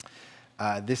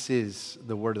This is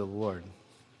the word of the Lord.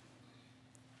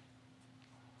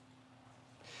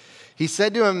 He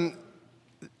said to him,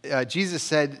 Jesus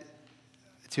said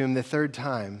to him the third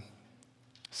time,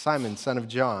 Simon, son of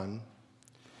John,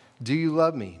 do you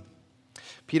love me?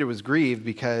 Peter was grieved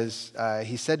because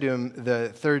he said to him the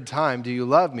third time, do you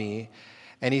love me?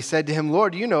 And he said to him,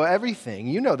 Lord, you know everything.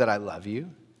 You know that I love you.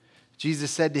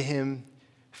 Jesus said to him,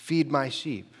 feed my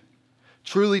sheep.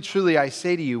 Truly, truly, I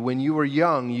say to you, when you were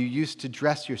young, you used to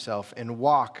dress yourself and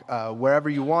walk wherever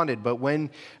you wanted. But when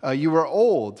you are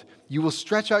old, you will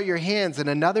stretch out your hands, and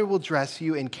another will dress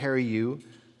you and carry you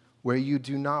where you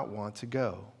do not want to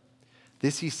go.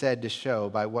 This he said to show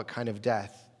by what kind of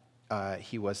death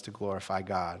he was to glorify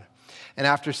God. And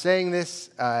after saying this,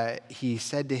 he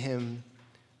said to him,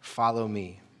 follow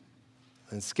me.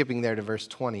 And skipping there to verse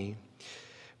 20,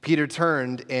 Peter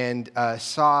turned and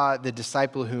saw the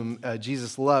disciple whom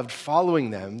Jesus loved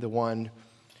following them, the one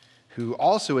who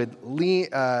also had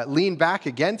leaned back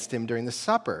against him during the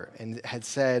supper and had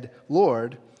said,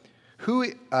 Lord, who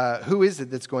is it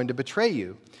that's going to betray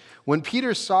you? When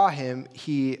Peter saw him,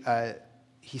 he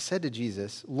said to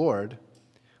Jesus, Lord,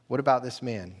 what about this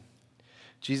man?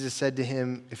 Jesus said to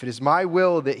him, if it is my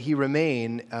will that he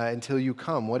remain until you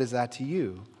come, what is that to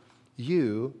you?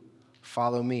 You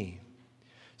follow me.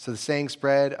 So the saying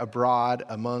spread abroad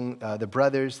among the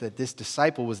brothers that this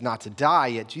disciple was not to die,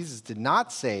 yet Jesus did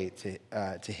not say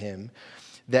to him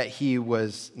that he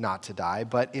was not to die,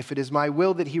 but if it is my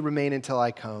will that he remain until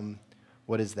I come,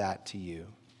 what is that to you?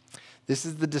 This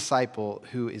is the disciple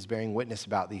who is bearing witness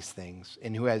about these things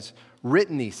and who has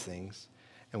written these things,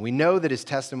 and we know that his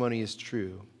testimony is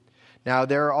true. Now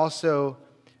there are also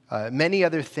many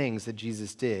other things that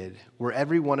Jesus did. Were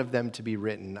every one of them to be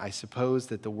written, I suppose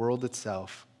that the world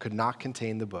itself could not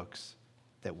contain the books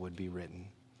that would be written.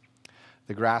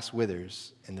 The grass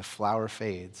withers and the flower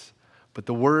fades, but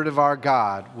the word of our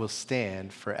God will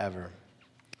stand forever.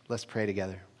 Let's pray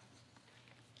together.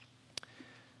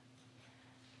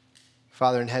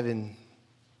 Father in heaven,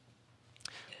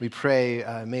 we pray,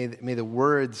 may the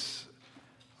words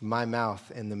of my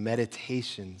mouth and the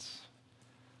meditations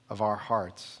of our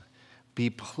hearts be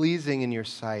pleasing in your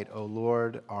sight, O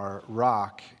Lord, our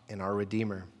rock and our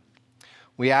Redeemer.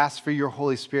 We ask for your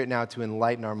Holy Spirit now to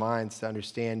enlighten our minds to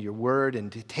understand your word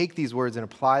and to take these words and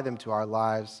apply them to our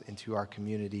lives and to our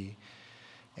community.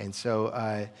 And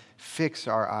so fix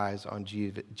our eyes on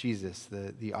Jesus,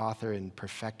 the author and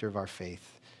perfecter of our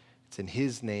faith. It's in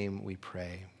his name we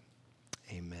pray.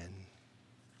 Amen.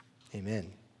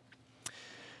 Amen.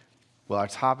 Well, our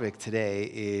topic today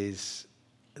is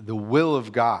the will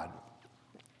of God.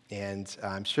 And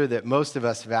I'm sure that most of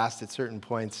us have asked at certain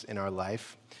points in our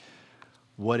life,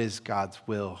 what is God's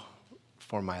will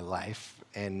for my life?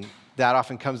 And that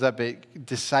often comes up at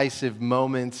decisive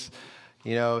moments.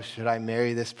 You know, should I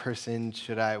marry this person?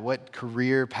 What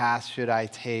career path should I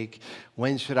take?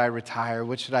 When should I retire?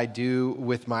 What should I do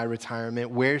with my retirement?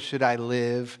 Where should I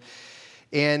live?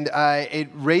 And it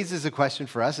raises a question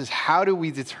for us is how do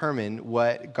we determine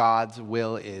what God's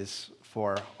will is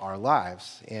for our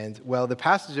lives? And well, the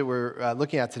passage that we're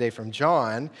looking at today from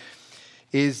John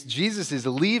is Jesus is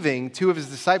leaving two of his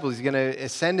disciples. He's going to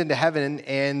ascend into heaven,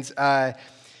 and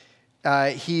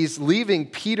he's leaving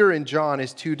Peter and John,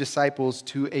 his two disciples,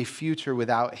 to a future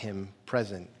without him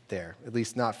present there, at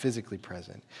least not physically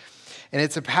present. And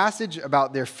it's a passage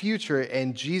about their future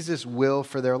and Jesus' will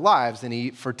for their lives. And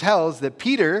he foretells that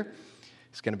Peter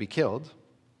is going to be killed,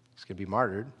 he's going to be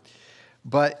martyred,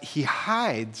 but he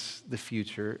hides the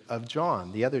future of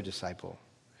John, the other disciple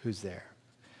who's there.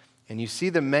 And you see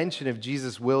the mention of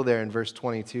Jesus' will there in verse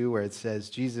 22 where it says,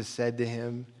 Jesus said to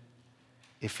him,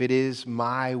 if it is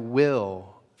my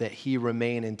will that he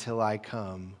remain until I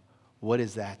come, what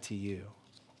is that to you?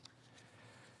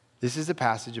 This is a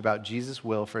passage about Jesus'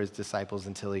 will for his disciples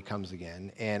until he comes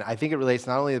again. And I think it relates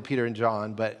not only to Peter and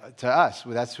John, but to us.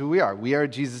 That's who we are. We are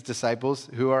Jesus' disciples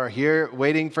who are here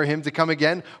waiting for him to come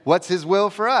again. What's his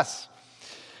will for us?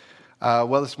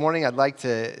 Well, this morning I'd like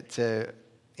to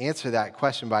answer that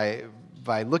question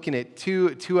by looking at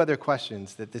two other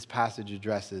questions that this passage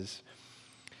addresses.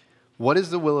 What is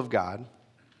the will of God?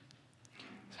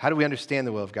 How do we understand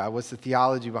the will of God? What's the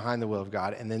theology behind the will of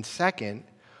God? And then second,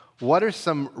 what are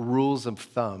some rules of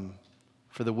thumb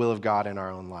for the will of God in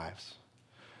our own lives?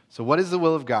 So what is the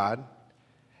will of God?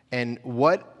 And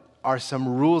what are some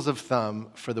rules of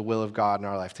thumb for the will of God in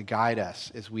our life to guide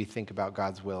us as we think about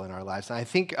God's will in our lives. And I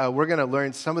think we're going to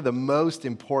learn some of the most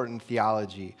important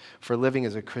theology for living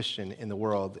as a Christian in the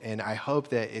world. And I hope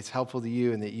that it's helpful to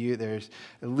you and that there's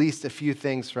at least a few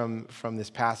things from this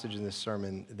passage in this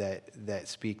sermon that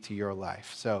speak to your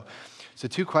life. So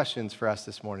two questions for us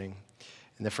this morning.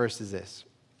 And the first is this: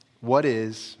 what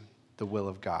is the will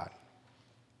of God?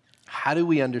 How do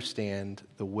we understand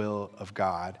the will of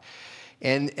God?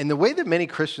 And the way that many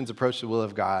Christians approach the will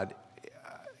of God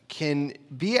can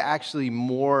be actually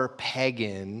more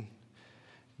pagan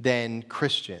than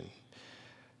Christian.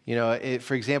 You know,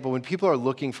 for example, when people are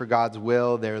looking for God's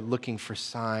will, they're looking for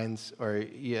signs, or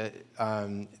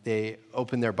they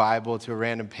open their Bible to a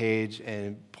random page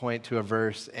and point to a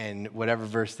verse, and whatever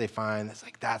verse they find, it's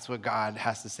like, that's what God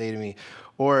has to say to me.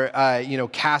 Or,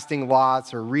 casting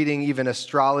lots, or reading even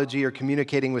astrology, or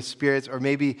communicating with spirits, or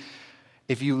maybe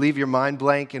if you leave your mind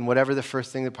blank and whatever the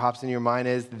first thing that pops in your mind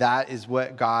is, that is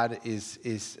what God is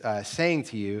saying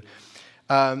to you.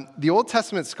 The Old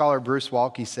Testament scholar Bruce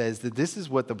Waltke says that this is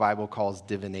what the Bible calls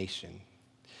divination.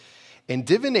 And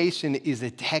divination is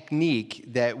a technique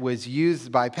that was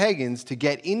used by pagans to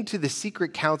get into the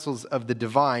secret counsels of the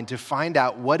divine to find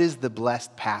out what is the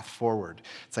blessed path forward.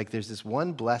 It's like there's this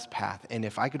one blessed path, and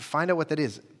if I could find out what that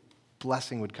is,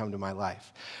 blessing would come to my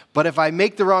life. But if I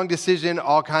make the wrong decision,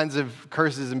 all kinds of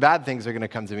curses and bad things are going to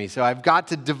come to me. So I've got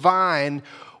to divine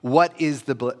what is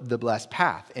the blessed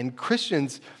path. And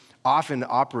Christians often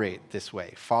operate this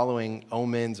way, following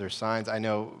omens or signs. I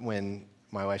know when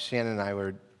my wife Shannon and I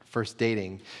were first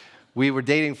dating, we were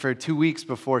dating for 2 weeks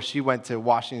before she went to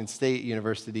Washington State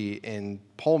University in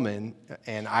Pullman,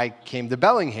 and I came to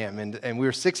Bellingham, and we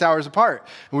were 6 hours apart.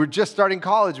 And we were just starting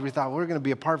college. We thought, we're going to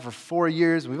be apart for 4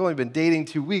 years. We've only been dating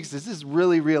 2 weeks. Is this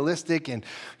really realistic? And,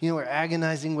 we're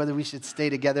agonizing whether we should stay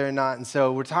together or not. And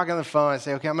so we're talking on the phone. I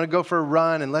say, okay, I'm going to go for a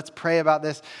run, and let's pray about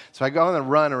this. So I go on a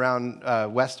run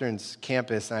around Western's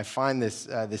campus, and I find this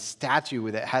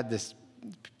statue that had this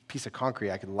piece of concrete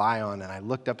I could lie on, and I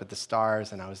looked up at the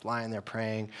stars, and I was lying there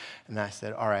praying, and I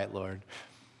said, all right, Lord,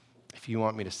 if you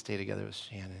want me to stay together with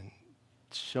Shannon,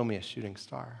 show me a shooting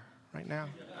star right now.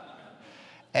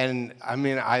 And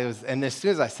and as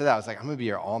soon as I said that, I was like, I'm going to be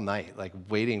here all night, like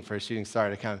waiting for a shooting star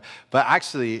to come. But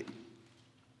actually,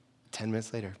 10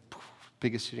 minutes later, poof,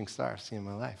 biggest shooting star I've seen in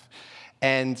my life.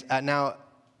 And now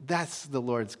that's the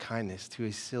Lord's kindness to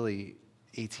a silly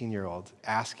 18-year-old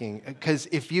asking, because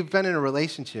if you've been in a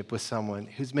relationship with someone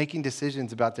who's making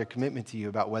decisions about their commitment to you,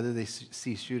 about whether they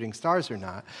see shooting stars or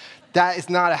not, that is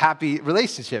not a happy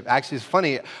relationship. Actually, it's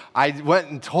funny. I went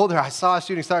and told her I saw a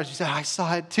shooting star. She said, I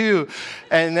saw it too.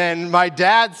 And then my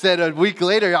dad said a week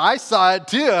later, I saw it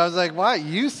too. I was like, what?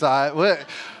 You saw it? What?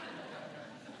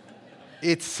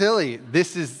 It's silly.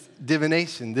 This is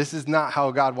divination. This is not how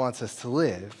God wants us to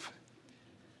live.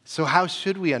 So how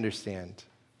should we understand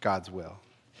God's will?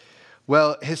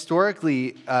 Well,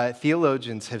 historically,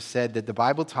 theologians have said that the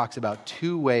Bible talks about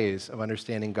two ways of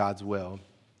understanding God's will: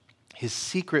 his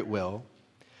secret will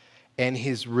and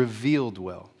his revealed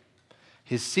will.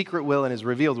 His secret will and his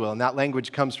revealed will. And that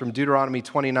language comes from Deuteronomy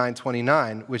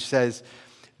 29:29, which says,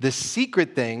 the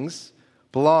secret things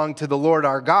belong to the Lord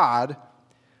our God,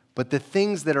 but the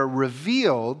things that are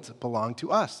revealed belong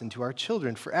to us and to our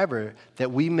children forever,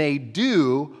 that we may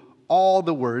do all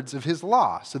the words of his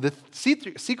law. So the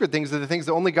secret things are the things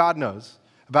that only God knows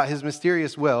about his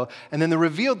mysterious will. And then the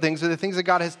revealed things are the things that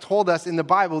God has told us in the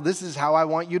Bible. This is how I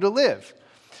want you to live.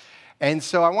 And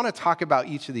so I want to talk about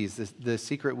each of these, the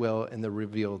secret will and the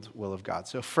revealed will of God.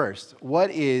 So first,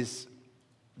 what is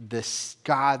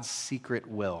God's secret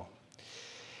will?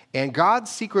 And God's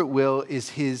secret will is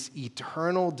his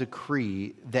eternal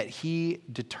decree that he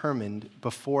determined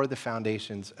before the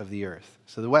foundations of the earth.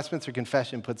 So the Westminster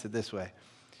Confession puts it this way: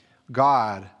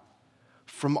 God,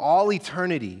 from all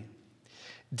eternity,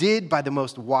 did by the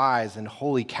most wise and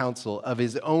holy counsel of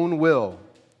his own will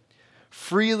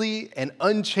freely and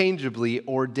unchangeably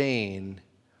ordain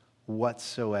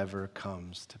whatsoever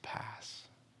comes to pass.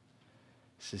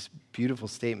 It's this beautiful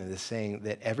statement that's saying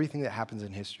that everything that happens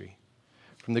in history,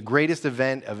 from the greatest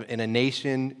event in a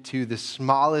nation to the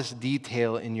smallest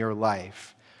detail in your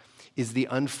life, is the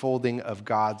unfolding of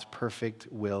God's perfect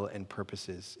will and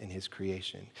purposes in his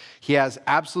creation. He has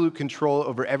absolute control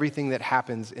over everything that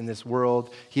happens in this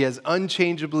world. He has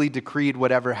unchangeably decreed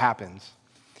whatever happens.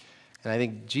 And I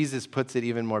think Jesus puts it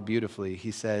even more beautifully.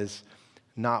 He says,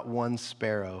 not one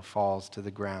sparrow falls to the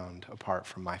ground apart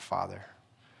from my Father.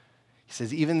 He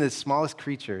says, even the smallest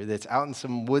creature that's out in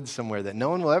some woods somewhere that no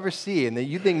one will ever see and that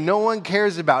you think no one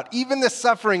cares about, even the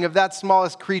suffering of that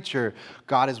smallest creature,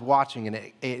 God is watching and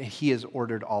he has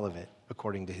ordered all of it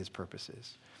according to his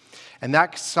purposes. And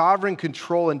that sovereign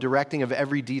control and directing of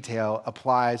every detail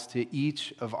applies to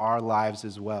each of our lives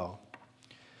as well.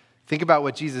 Think about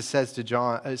what Jesus says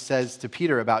to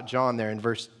Peter about John there in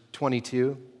verse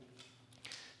 22.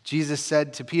 Jesus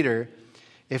said to Peter,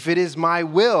 "If it is my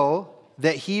will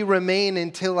that he remain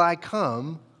until I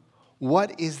come,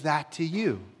 what is that to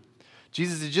you?"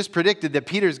 Jesus had just predicted that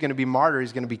Peter is going to be martyred,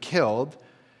 he's going to be killed.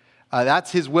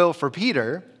 That's his will for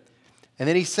Peter. And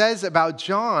then he says about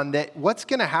John that what's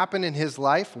going to happen in his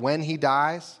life when he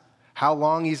dies, how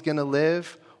long he's going to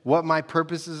live, what my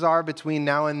purposes are between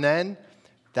now and then,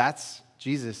 that's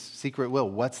Jesus' secret will.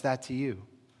 What's that to you?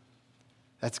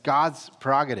 That's God's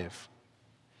prerogative.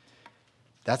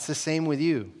 That's the same with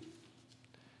you.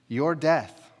 Your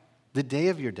death, the day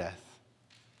of your death,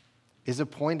 is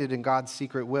appointed in God's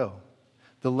secret will.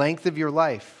 The length of your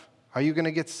life, are you going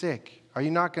to get sick? Are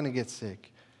you not going to get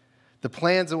sick? The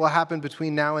plans that will happen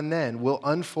between now and then will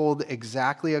unfold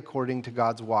exactly according to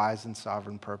God's wise and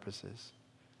sovereign purposes.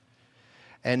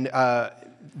 And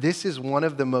this is one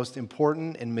of the most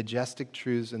important and majestic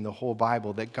truths in the whole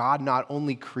Bible, that God not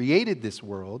only created this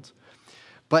world,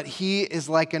 but he is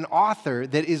like an author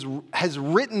that has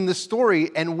written the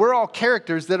story, and we're all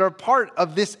characters that are part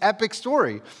of this epic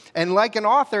story. And like an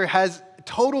author has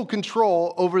total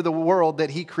control over the world that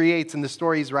he creates and the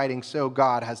story he's writing, so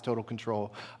God has total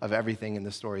control of everything in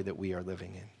the story that we are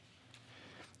living in.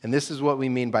 And this is what we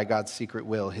mean by God's secret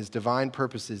will, his divine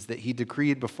purposes that he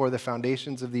decreed before the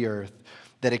foundations of the earth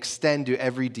that extend to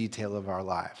every detail of our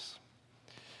lives.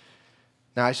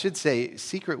 Now, I should say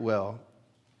secret will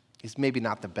is maybe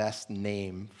not the best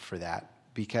name for that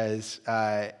because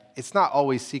it's not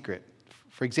always secret.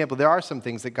 For example, there are some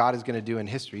things that God is going to do in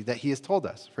history that he has told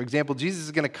us. For example, Jesus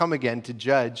is going to come again to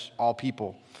judge all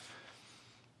people.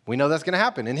 We know that's going to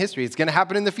happen in history. It's going to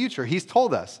happen in the future. He's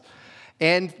told us.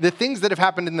 And the things that have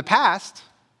happened in the past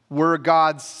were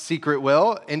God's secret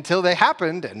will until they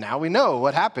happened, and now we know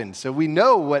what happened. So we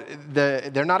know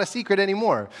they're not a secret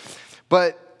anymore.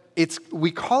 But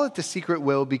we call it the secret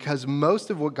will because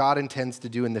most of what God intends to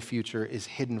do in the future is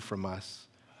hidden from us,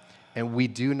 and we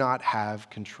do not have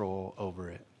control over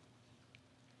it.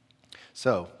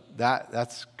 So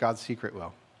that's God's secret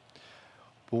will.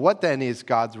 But what then is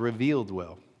God's revealed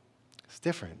will? It's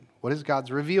different. What is God's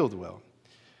revealed will?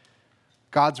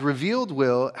 God's revealed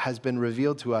will has been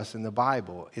revealed to us in the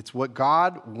Bible. It's what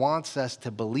God wants us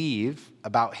to believe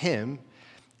about him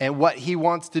and what he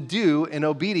wants to do in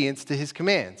obedience to his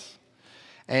commands.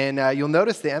 And you'll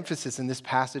notice the emphasis in this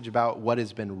passage about what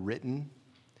has been written.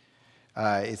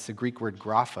 It's the Greek word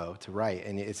grapho, to write.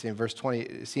 And it's in verse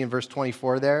 20. See in verse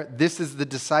 24 there? This is the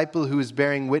disciple who is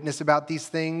bearing witness about these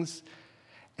things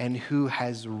and who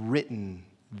has written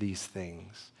these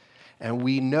things. And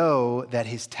we know that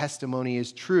his testimony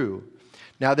is true.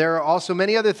 Now, there are also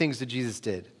many other things that Jesus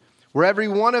did. Were every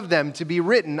one of them to be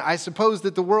written, I suppose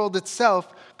that the world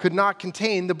itself could not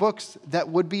contain the books that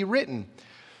would be written.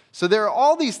 So there are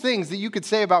all these things that you could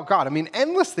say about God. I mean,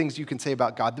 endless things you can say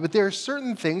about God, but there are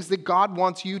certain things that God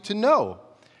wants you to know,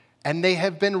 and they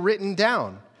have been written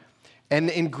down.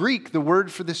 And in Greek, the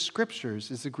word for the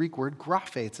scriptures is the Greek word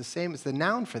graphe. It's the same as the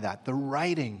noun for that, the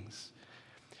writings.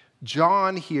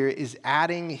 John here is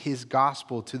adding his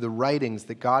gospel to the writings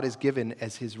that God has given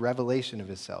as his revelation of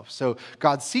himself. So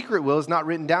God's secret will is not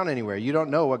written down anywhere. You don't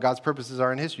know what God's purposes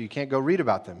are in history. You can't go read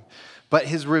about them. But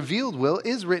his revealed will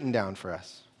is written down for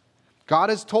us. God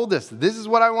has told us, this is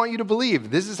what I want you to believe.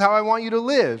 This is how I want you to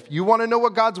live. You want to know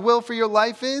what God's will for your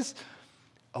life is?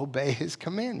 Obey his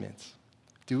commandments.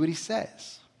 Do what he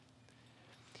says.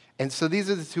 And so these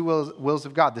are the two wills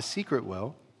of God. The secret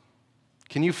will.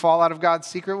 Can you fall out of God's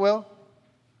secret will?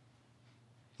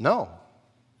 No.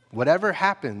 Whatever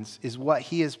happens is what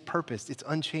he has purposed. It's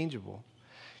unchangeable.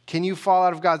 Can you fall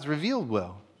out of God's revealed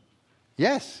will?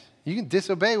 Yes. You can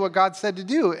disobey what God said to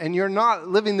do, and you're not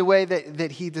living the way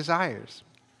that he desires.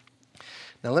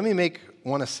 Now, let me make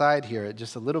one aside here,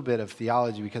 just a little bit of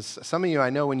theology, because some of you, I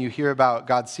know when you hear about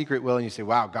God's secret will and you say,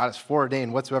 wow, God is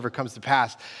foreordained, whatsoever comes to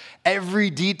pass, every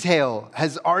detail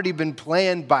has already been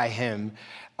planned by him.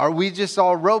 Are we just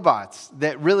all robots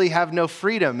that really have no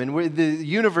freedom? And the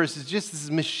universe is just this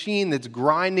machine that's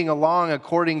grinding along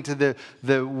according to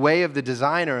the way of the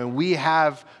designer, and we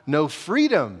have no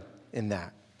freedom in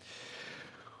that.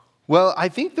 Well, I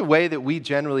think the way that we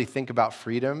generally think about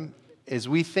freedom is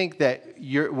we think that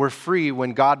we're free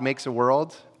when God makes a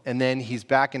world and then he's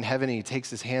back in heaven and he takes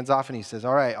his hands off and he says,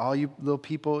 all right, all you little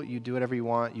people, you do whatever you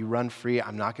want. You run free.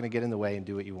 I'm not going to get in the way and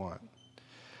do what you want.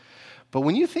 But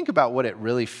when you think about what it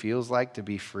really feels like to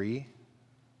be free,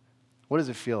 what does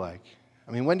it feel like?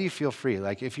 I mean, when do you feel free?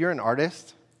 Like if you're an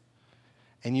artist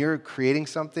and you're creating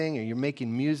something or you're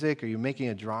making music or you're making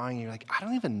a drawing, you're like, I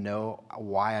don't even know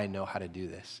why I know how to do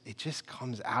this. It just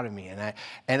comes out of me.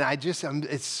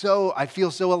 I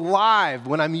feel so alive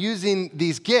when I'm using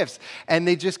these gifts and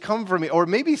they just come from me. Or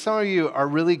maybe some of you are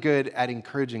really good at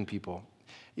encouraging people,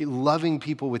 loving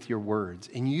people with your words.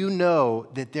 And you know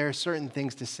that there are certain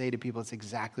things to say to people. It's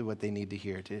exactly what they need to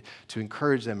hear to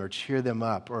encourage them or cheer them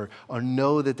up or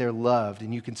know that they're loved.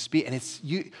 And you can speak. And it's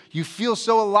you feel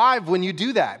so alive when you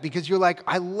do that because you're like,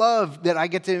 I love that I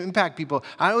get to impact people.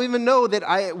 I don't even know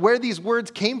that where these words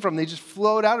came from. They just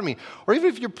flowed out of me. Or even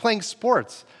if you're playing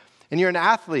sports and you're an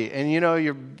athlete and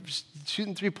you're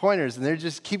shooting 3-pointers and they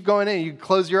just keep going in. You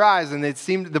close your eyes and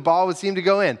the ball would seem to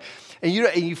go in. And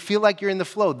you feel like you're in the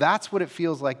flow. That's what it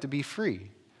feels like to be free.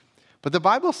 But the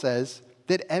Bible says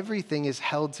that everything is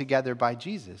held together by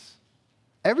Jesus.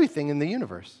 Everything in the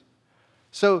universe.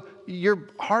 So your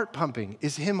heart pumping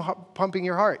is him pumping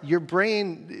your heart. Your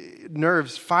brain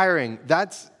nerves firing,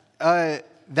 that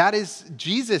is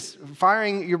Jesus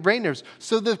firing your brain nerves.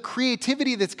 So the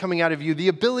creativity that's coming out of you, the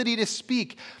ability to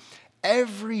speak,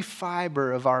 every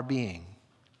fiber of our being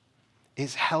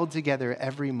is held together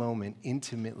every moment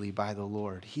intimately by the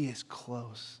Lord. He is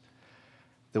close.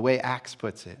 The way Acts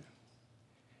puts it,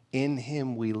 in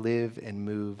him we live and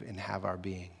move and have our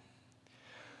being.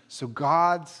 So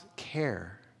God's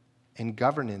care and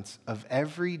governance of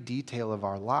every detail of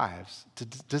our lives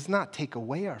does not take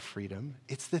away our freedom.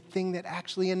 It's the thing that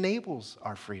actually enables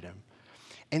our freedom.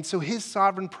 And so his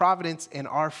sovereign providence and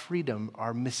our freedom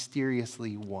are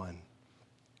mysteriously one.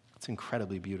 It's an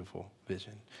incredibly beautiful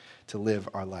vision to live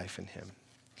our life in him.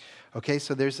 Okay,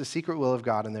 so there's the secret will of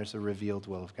God and there's the revealed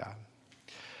will of God.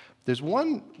 There's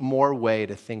one more way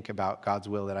to think about God's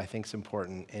will that I think is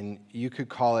important, and you could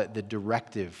call it the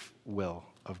directive will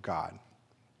of God.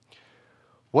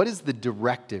 What is the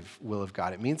directive will of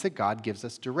God? It means that God gives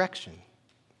us direction.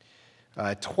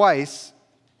 Twice,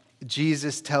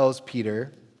 Jesus tells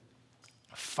Peter,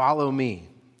 follow me.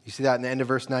 You see that in the end of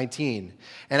verse 19.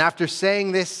 And after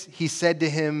saying this, he said to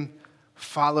him,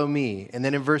 follow me. And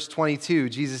then in verse 22,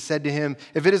 Jesus said to him,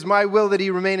 if it is my will that he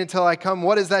remain until I come,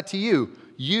 what is that to you?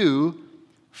 You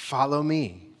follow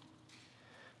me.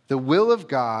 The will of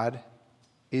God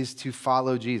is to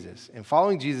follow Jesus. And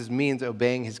following Jesus means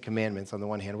obeying his commandments on the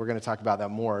one hand. We're going to talk about that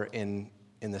more in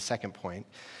the second point.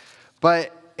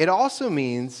 But it also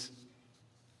means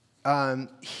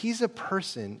he's a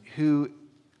person who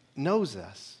knows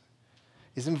us,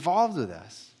 is involved with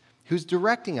us, who's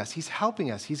directing us, he's helping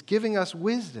us, he's giving us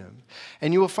wisdom.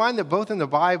 And you will find that both in the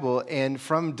Bible and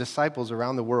from disciples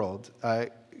around the world,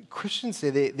 Christians say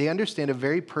they understand a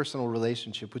very personal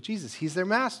relationship with Jesus. He's their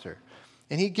master.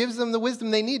 And he gives them the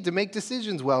wisdom they need to make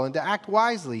decisions well and to act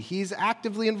wisely. He's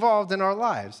actively involved in our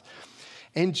lives.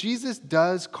 And Jesus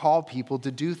does call people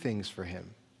to do things for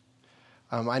him.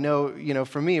 I know,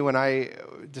 for me, when I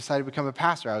decided to become a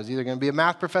pastor, I was either going to be a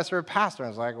math professor or a pastor. I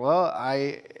was like, well,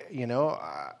 I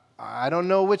don't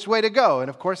know which way to go. And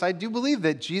of course, I do believe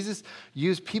that Jesus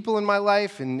used people in my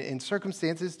life and in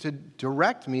circumstances to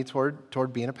direct me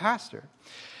toward being a pastor.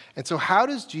 And so how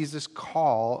does Jesus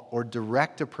call or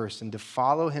direct a person to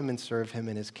follow him and serve him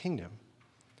in his kingdom?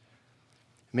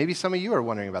 Maybe some of you are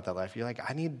wondering about that life. You're like,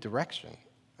 I need direction.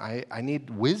 I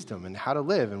need wisdom and how to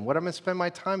live and what I'm going to spend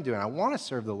my time doing. I want to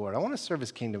serve the Lord. I want to serve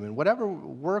his kingdom in whatever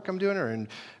work I'm doing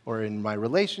or in my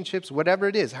relationships, whatever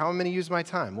it is. How I'm going to use my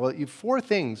time. Well, you have 4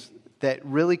 things that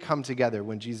really come together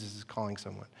when Jesus is calling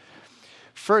someone.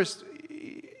 First,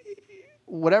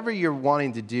 whatever you're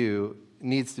wanting to do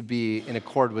needs to be in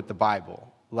accord with the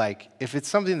Bible. Like, if it's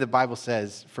something the Bible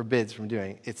says forbids from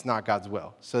doing, it's not God's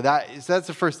will. So that's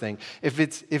the first thing. If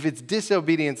it's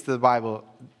disobedience to the Bible,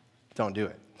 don't do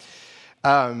it.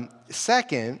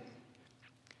 Second,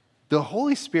 the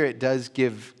Holy Spirit does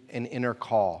give an inner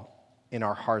call in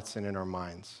our hearts and in our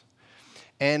minds.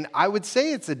 And I would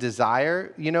say it's a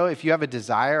desire, if you have a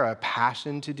desire, a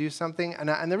passion to do something.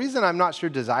 And the reason I'm not sure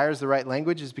desire is the right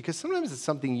language is because sometimes it's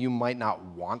something you might not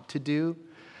want to do,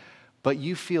 but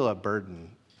you feel a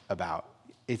burden about.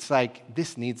 It's like,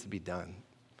 this needs to be done,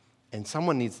 and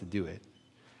someone needs to do it.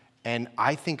 And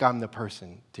I think I'm the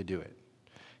person to do it.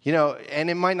 And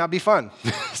it might not be fun.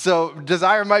 So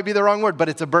desire might be the wrong word, but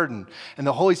it's a burden. And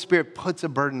the Holy Spirit puts a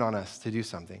burden on us to do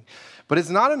something. But it's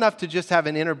not enough to just have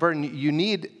an inner burden.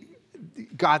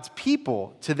 God's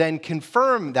people to then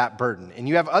confirm that burden. And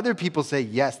you have other people say,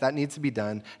 yes, that needs to be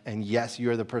done. And yes,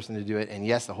 you're the person to do it. And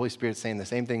yes, the Holy Spirit's saying the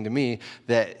same thing to me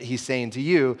that he's saying to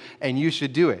you, and you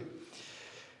should do it.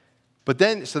 But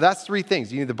then, so that's three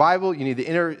things. You need the Bible, you need the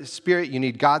inner spirit, you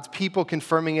need God's people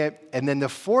confirming it. And then the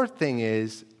fourth thing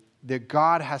is that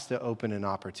God has to open an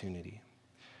opportunity.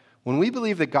 When we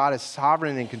believe that God is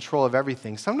sovereign and in control of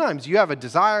everything, sometimes you have a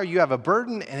desire, you have a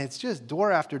burden, and it's just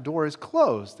door after door is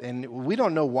closed. And we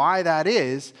don't know why that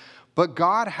is, but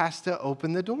God has to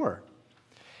open the door.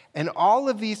 And all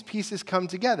of these pieces come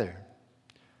together.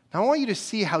 Now, I want you to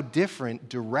see how different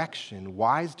direction,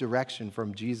 wise direction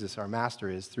from Jesus, our master,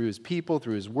 is through his people,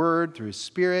 through his word, through his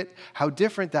spirit, how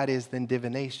different that is than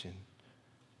divination.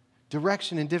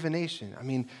 Direction and divination. I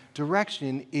mean,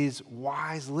 direction is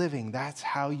wise living. That's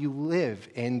how you live.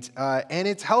 And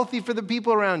it's healthy for the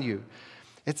people around you.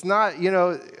 It's not,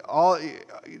 all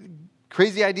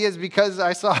crazy ideas because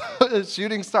I saw a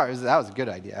shooting star. That was a good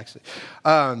idea, actually.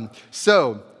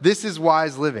 So this is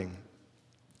wise living.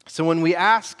 So when we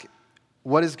ask,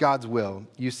 what is God's will?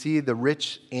 You see the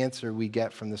rich answer we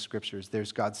get from the scriptures.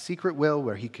 There's God's secret will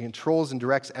where he controls and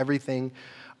directs everything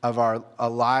of our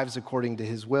lives according to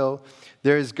his will.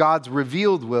 There is God's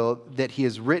revealed will that he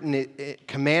has written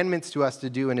commandments to us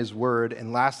to do in his word.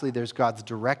 And lastly, there's God's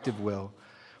directive will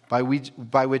by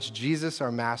which Jesus,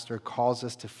 our master, calls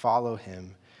us to follow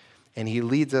him. And he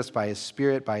leads us by his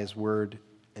spirit, by his word,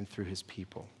 and through his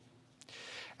people.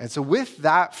 And so with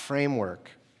that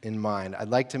framework in mind, I'd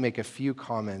like to make a few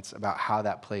comments about how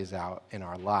that plays out in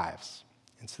our lives.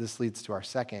 And so this leads to our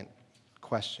second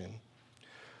question.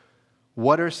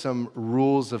 What are some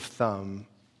rules of thumb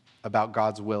about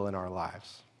God's will in our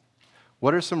lives?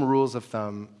 What are some rules of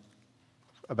thumb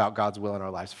about God's will in our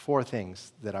lives? 4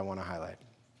 things that I want to highlight.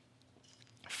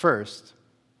 First,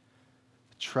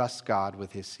 trust God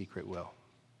with his secret will.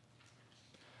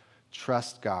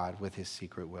 Trust God with his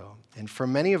secret will. And for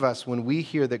many of us, when we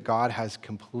hear that God has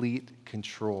complete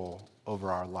control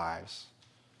over our lives,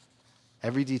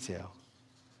 every detail,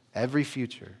 every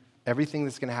future, everything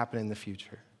that's going to happen in the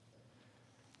future,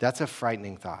 that's a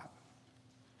frightening thought.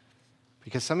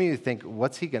 Because some of you think,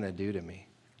 what's he going to do to me?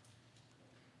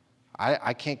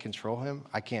 I can't control him.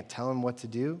 I can't tell him what to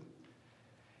do.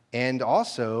 And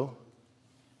also,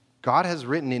 God has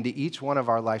written into each one of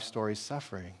our life stories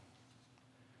suffering.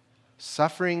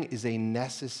 Suffering is a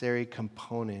necessary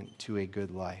component to a good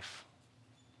life.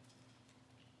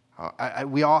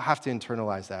 We all have to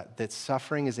internalize that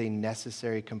suffering is a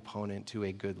necessary component to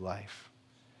a good life.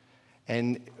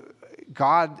 And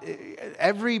God,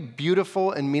 every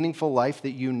beautiful and meaningful life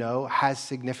that you know has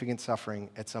significant suffering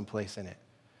at some place in it.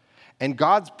 And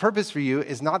God's purpose for you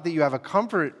is not that you have a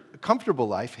comfortable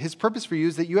life. His purpose for you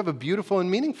is that you have a beautiful and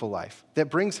meaningful life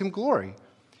that brings him glory.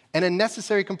 And a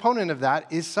necessary component of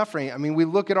that is suffering. I mean, we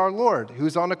look at our Lord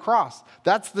who's on a cross.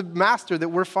 That's the master that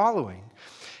we're following.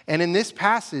 And in this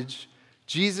passage,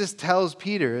 Jesus tells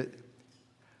Peter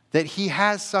that he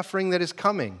has suffering that is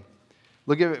coming.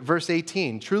 Look at verse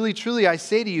 18. Truly, truly, I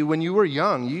say to you, when you were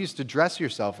young, you used to dress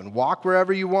yourself and walk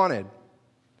wherever you wanted.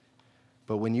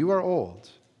 But when you are old,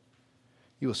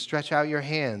 you will stretch out your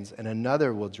hands, and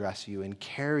another will dress you and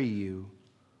carry you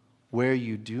where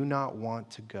you do not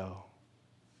want to go.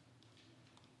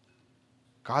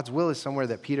 God's will is somewhere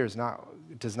that Peter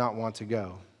does not want to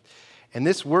go. And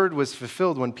this word was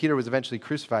fulfilled when Peter was eventually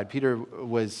crucified. Peter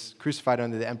was crucified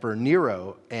under the Emperor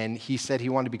Nero, and he said he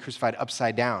wanted to be crucified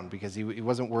upside down because he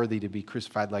wasn't worthy to be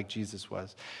crucified like Jesus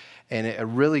was. And a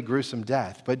really gruesome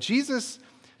death. But Jesus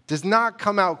does not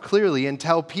come out clearly and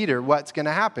tell Peter what's going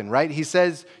to happen, right? He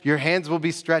says, your hands will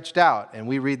be stretched out. And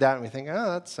we read that and we think,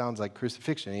 oh, that sounds like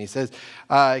crucifixion. And he says,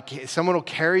 someone will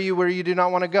carry you where you do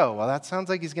not want to go. Well, that sounds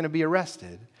like he's going to be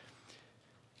arrested.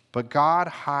 But God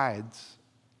hides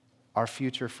our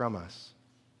future from us.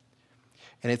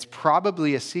 And it's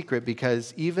probably a secret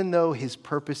because even though his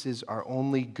purposes are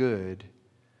only good,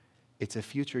 it's a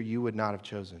future you would not have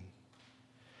chosen.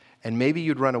 And maybe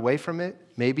you'd run away from it.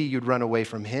 Maybe you'd run away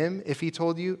from him if he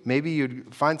told you. Maybe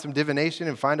you'd find some divination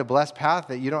and find a blessed path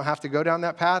that you don't have to go down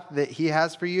that path that he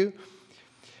has for you.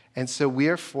 And so we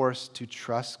are forced to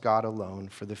trust God alone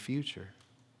for the future.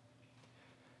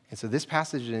 And so this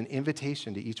passage is an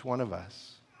invitation to each one of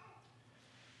us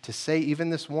to say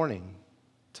even this morning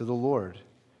to the Lord,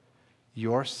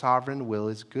 your sovereign will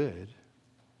is good,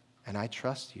 and I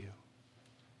trust you.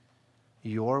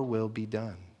 Your will be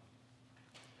done.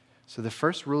 So the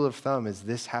first rule of thumb is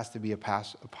this has to be a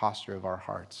posture of our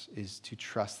hearts, is to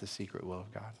trust the secret will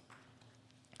of God.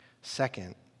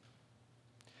 Second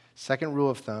rule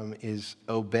of thumb is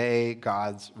obey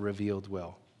God's revealed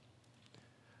will.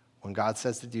 When God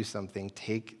says to do something,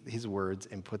 take his words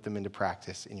and put them into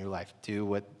practice in your life. Do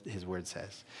what his word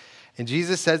says. And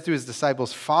Jesus says to his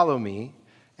disciples, follow me.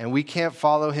 And we can't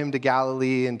follow him to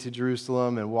Galilee and to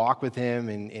Jerusalem and walk with him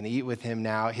and eat with him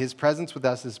now. His presence with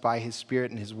us is by his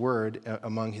Spirit and his word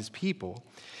among his people.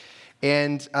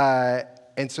 And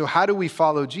so how do we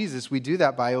follow Jesus? We do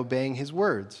that by obeying his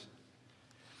words.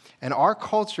 And our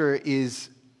culture is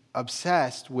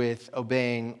obsessed with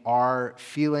obeying our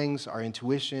feelings, our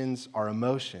intuitions, our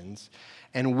emotions.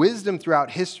 And wisdom throughout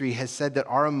history has said that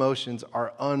our emotions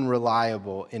are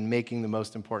unreliable in making the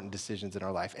most important decisions in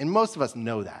our life. And most of us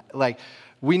know that. Like,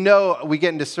 we know we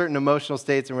get into certain emotional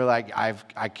states and we're like,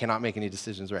 I cannot make any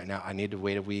decisions right now. I need to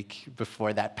wait a week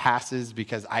before that passes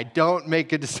because I don't make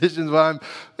good decisions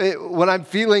when I'm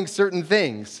feeling certain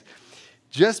things.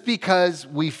 Just because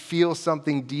we feel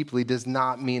something deeply does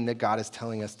not mean that God is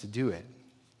telling us to do it.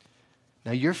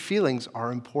 Now, your feelings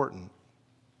are important.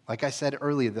 Like I said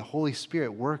earlier, the Holy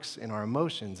Spirit works in our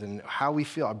emotions and how we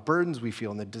feel, our burdens we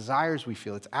feel, and the desires we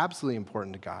feel. It's absolutely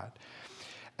important to God.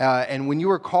 And when you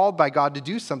are called by God to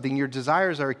do something, your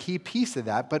desires are a key piece of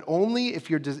that, but only if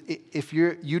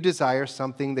you desire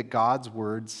something that God's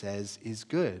word says is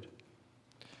good.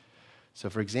 So,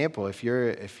 for example, if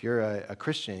you're a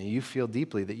Christian and you feel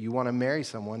deeply that you want to marry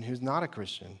someone who's not a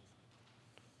Christian,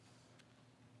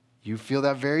 you feel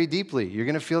that very deeply. You're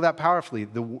going to feel that powerfully.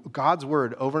 God's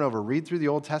word over and over, read through the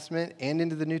Old Testament and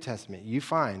into the New Testament, you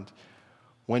find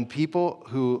when people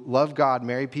who love God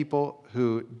marry people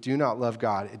who do not love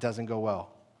God, it doesn't go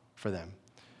well for them.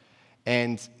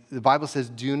 And the Bible says,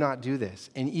 do not do this.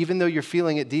 And even though you're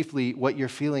feeling it deeply, what you're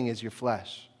feeling is your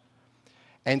flesh.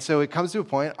 And so it comes to a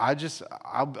point,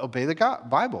 I'll obey the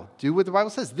Bible. Do what the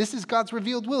Bible says. This is God's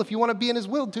revealed will. If you want to be in his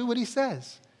will, do what he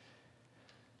says.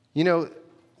 You know,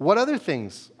 what other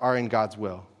things are in God's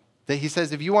will? That he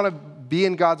says, if you want to be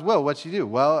in God's will, what should you do?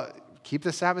 Well, keep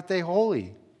the Sabbath day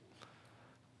holy.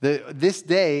 This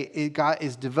day, God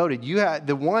is devoted.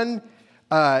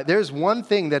 There's one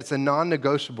thing that's a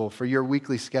non-negotiable for your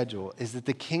weekly schedule, is that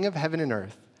the King of heaven and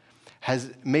earth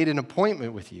has made an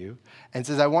appointment with you and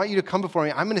says, I want you to come before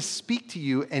me. I'm going to speak to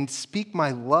you and speak my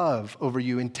love over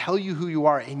you and tell you who you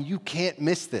are, and you can't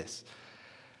miss this.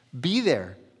 Be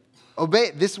there.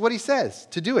 Obey. This is what he says,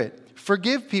 to do it.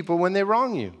 Forgive people when they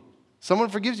wrong you. Someone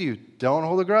forgives you, don't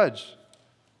hold a grudge.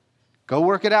 Go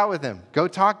work it out with them. Go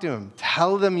talk to them.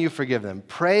 Tell them you forgive them.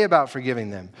 Pray about forgiving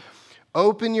them.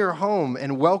 Open your home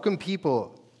and welcome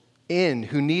people in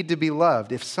who need to be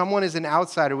loved. If someone is an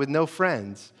outsider with no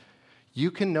friends, you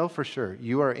can know for sure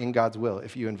you are in God's will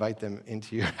if you invite them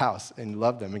into your house and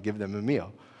love them and give them a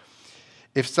meal.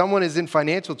 If someone is in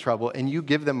financial trouble and you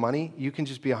give them money, you can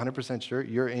just be 100% sure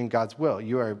you're in God's will.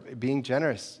 You are being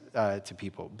generous to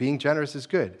people. Being generous is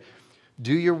good.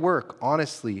 Do your work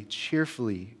honestly,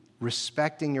 cheerfully,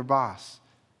 respecting your boss.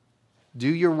 Do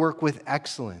your work with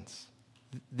excellence.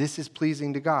 This is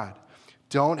pleasing to God.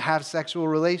 Don't have sexual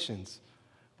relations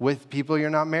with people you're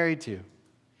not married to.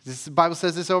 The Bible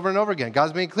says this over and over again.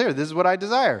 God's made clear, this is what I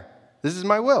desire. This is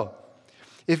my will.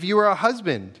 If you are a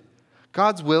husband,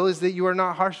 God's will is that you are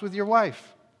not harsh with your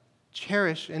wife.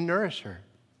 Cherish and nourish her.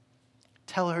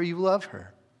 Tell her you love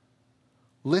her.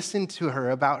 Listen to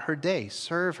her about her day.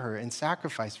 Serve her and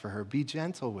sacrifice for her. Be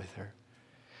gentle with her.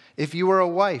 If you are a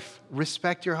wife,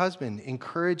 respect your husband.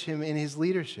 Encourage him in his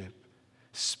leadership.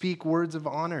 Speak words of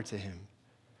honor to him.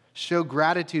 Show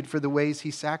gratitude for the ways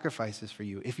he sacrifices for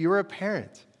you. If you're a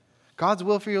parent, God's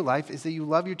will for your life is that you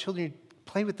love your children, you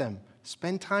play with them,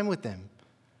 spend time with them,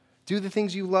 do the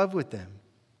things you love with them.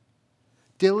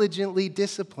 Diligently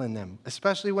discipline them,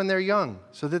 especially when they're young,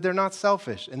 so that they're not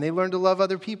selfish and they learn to love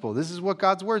other people. This is what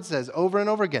God's word says over and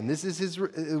over again. This is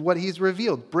what he's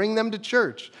revealed. Bring them to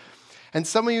church. And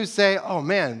some of you say, oh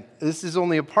man, this is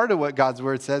only a part of what God's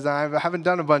word says. I haven't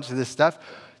done a bunch of this stuff.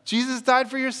 Jesus died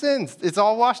for your sins. It's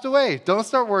all washed away. Don't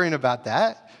start worrying about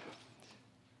that.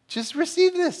 Just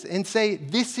receive this and say,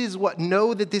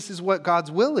 know that this is what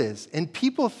God's will is. And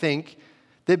people think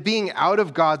that being out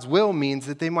of God's will means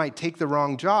that they might take the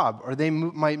wrong job or they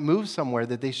might move somewhere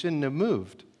that they shouldn't have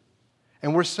moved.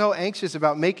 And we're so anxious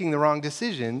about making the wrong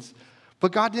decisions,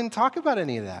 but God didn't talk about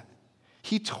any of that.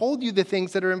 He told you the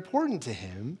things that are important to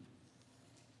him,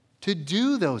 to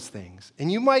do those things.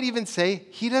 And you might even say,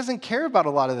 he doesn't care about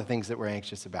a lot of the things that we're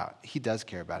anxious about. He does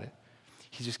care about it.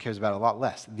 He just cares about it a lot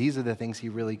less. These are the things he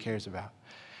really cares about.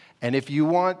 And if you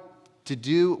want to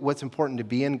do what's important to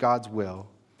be in God's will,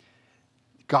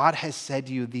 God has said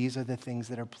to you, these are the things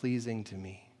that are pleasing to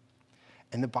me.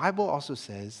 And the Bible also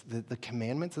says that the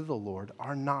commandments of the Lord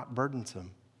are not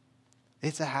burdensome.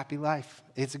 It's a happy life.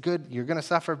 It's good. You're going to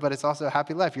suffer, but it's also a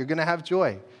happy life. You're going to have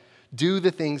joy. Do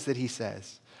the things that he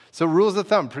says. So rules of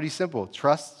thumb, pretty simple.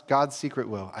 Trust God's secret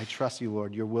will. I trust you,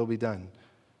 Lord. Your will be done.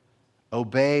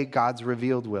 Obey God's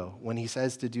revealed will. When he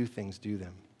says to do things, do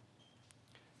them.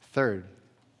 Third,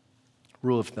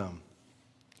 rule of thumb.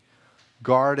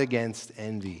 Guard against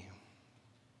envy.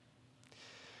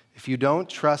 If you don't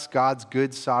trust God's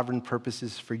good sovereign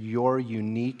purposes for your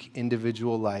unique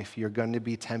individual life, you're going to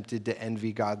be tempted to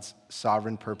envy God's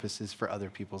sovereign purposes for other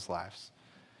people's lives.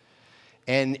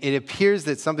 And it appears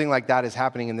that something like that is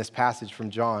happening in this passage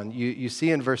from John. You see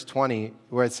in verse 20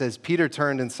 where it says, Peter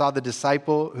turned and saw the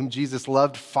disciple whom Jesus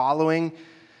loved following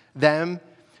them,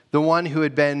 the one who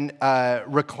had been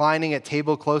reclining at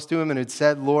table close to him and had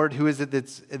said, Lord, who is it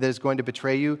that's going to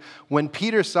betray you? When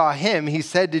Peter saw him, he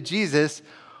said to Jesus,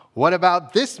 what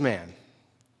about this man?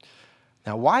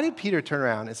 Now, why did Peter turn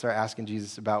around and start asking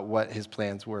Jesus about what his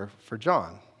plans were for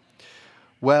John?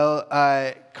 Well,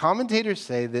 commentators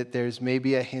say that there's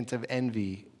maybe a hint of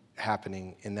envy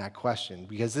happening in that question,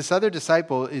 because this other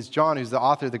disciple is John, who's the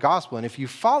author of the gospel. And if you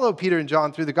follow Peter and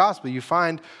John through the gospel, you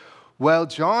find, well,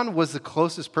 John was the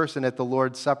closest person at the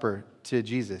Lord's Supper to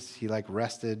Jesus. He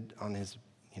rested on his,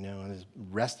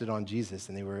 rested on Jesus,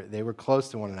 and they were close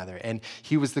to one another. And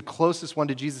he was the closest one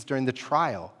to Jesus during the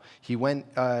trial. He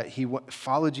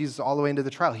followed Jesus all the way into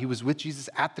the trial. He was with Jesus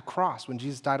at the cross when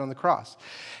Jesus died on the cross.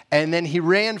 And then he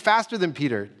ran faster than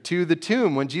Peter to the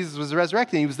tomb when Jesus was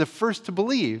resurrected. He was the first to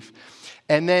believe.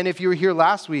 And then if you were here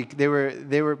last week,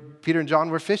 Peter and John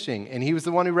were fishing, and he was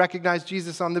the one who recognized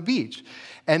Jesus on the beach.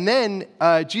 And then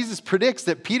Jesus predicts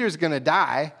that Peter's going to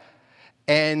die,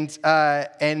 and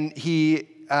he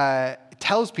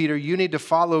tells Peter, you need to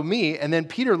follow me. And then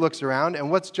Peter looks around,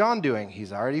 and what's John doing?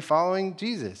 He's already following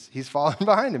Jesus. He's following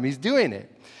behind him. He's doing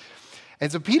it.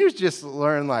 And so Peter's just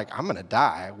learned, I'm going to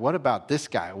die. What about this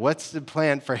guy? What's the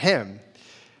plan for him?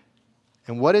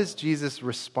 And what is Jesus'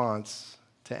 response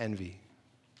to envy?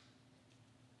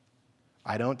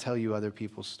 I don't tell you other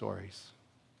people's stories.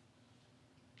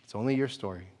 It's only your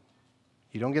story.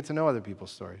 You don't get to know other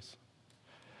people's stories.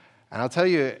 And I'll tell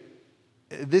you,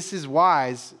 this is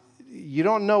wise. You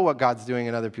don't know what God's doing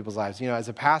in other people's lives. As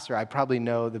a pastor, I probably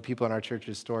know the people in our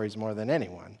church's stories more than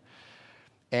anyone.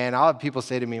 And I'll have people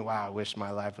say to me, wow, I wish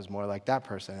my life was more like that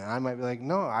person. And I might be like,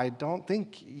 no, I don't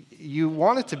think you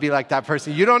want it to be like that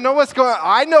person. You don't know what's going on.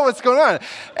 I know what's going on.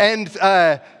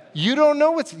 And you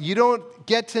don't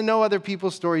get to know other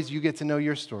people's stories. You get to know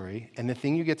your story. And the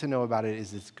thing you get to know about it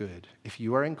is it's good. If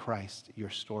you are in Christ, your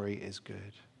story is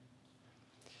good.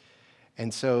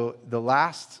 And so the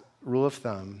last rule of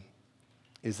thumb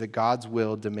is that God's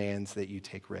will demands that you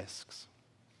take risks.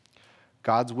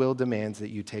 God's will demands that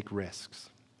you take risks.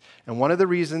 And one of the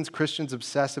reasons Christians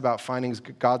obsess about finding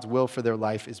God's will for their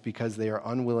life is because they are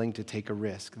unwilling to take a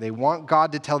risk. They want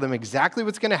God to tell them exactly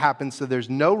what's going to happen so there's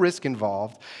no risk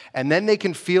involved, and then they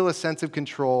can feel a sense of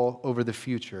control over the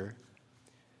future.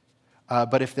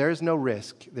 But if there is no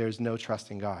risk, there's no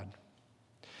trusting God.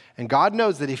 And God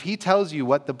knows that if he tells you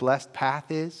what the blessed path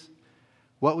is,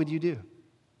 what would you do?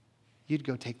 You'd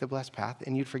go take the blessed path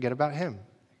and you'd forget about him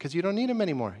because you don't need him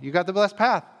anymore. You got the blessed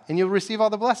path and you'll receive all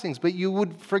the blessings, but you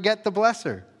would forget the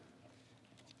blesser.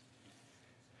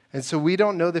 And so we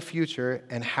don't know the future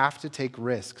and have to take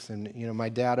risks. And, my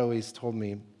dad always told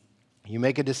me, you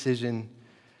make a decision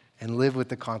and live with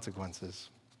the consequences.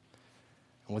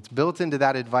 And what's built into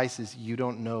that advice is you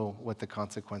don't know what the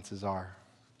consequences are.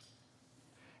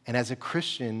 And as a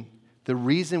Christian, the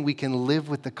reason we can live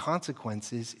with the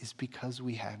consequences is because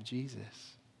we have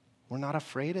Jesus. We're not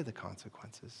afraid of the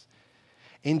consequences.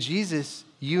 In Jesus,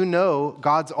 you know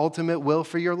God's ultimate will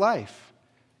for your life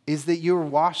is that you're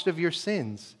washed of your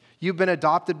sins. You've been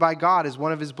adopted by God as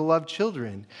one of his beloved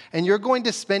children. And you're going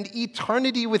to spend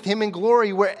eternity with him in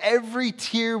glory where every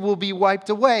tear will be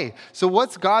wiped away. So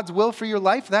what's God's will for your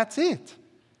life? That's it.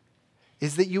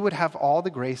 Is that you would have all the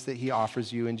grace that he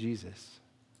offers you in Jesus.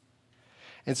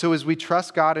 And so as we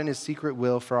trust God in his secret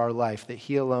will for our life, that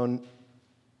he alone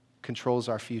controls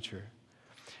our future,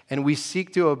 and we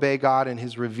seek to obey God in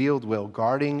his revealed will,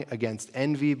 guarding against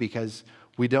envy because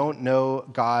we don't know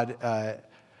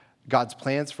God's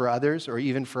plans for others or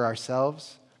even for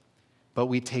ourselves, but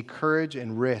we take courage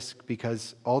and risk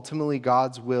because ultimately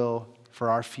God's will for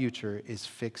our future is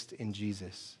fixed in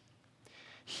Jesus.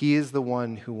 He is the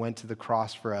one who went to the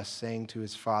cross for us, saying to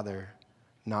his Father,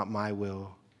 not my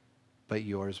will, but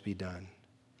yours be done.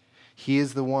 He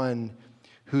is the one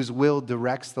whose will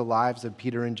directs the lives of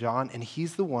Peter and John, and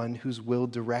he's the one whose will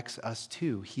directs us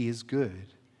too. He is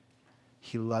good.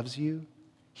 He loves you.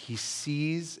 He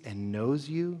sees and knows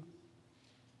you.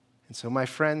 And so, my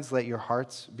friends, let your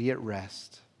hearts be at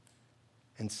rest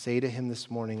and say to him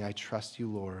this morning, I trust you,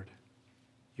 Lord.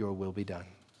 your will be done.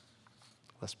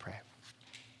 Let's pray.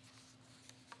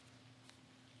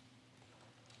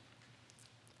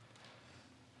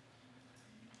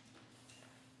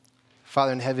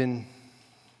 Father in heaven,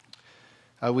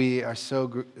 we are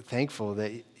so thankful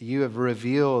that you have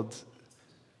revealed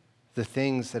the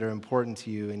things that are important to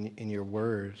you in your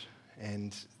word,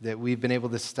 and that we've been able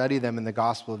to study them in the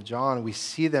Gospel of John. We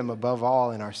see them above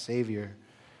all in our Savior,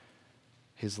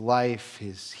 his life,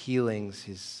 his healings,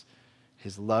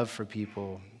 his love for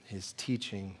people, his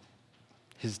teaching,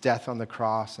 his death on the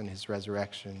cross, and his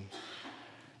resurrection.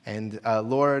 And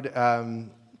Lord,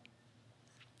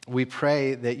 we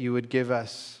pray that you would give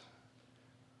us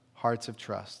hearts of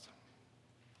trust.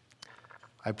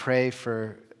 I pray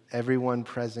for everyone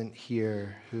present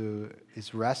here who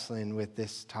is wrestling with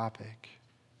this topic.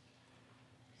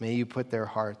 May you put their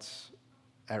hearts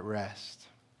at rest.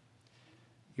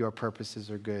 Your purposes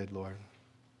are good, Lord.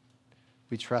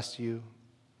 We trust you.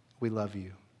 We love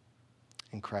you.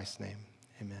 In Christ's name.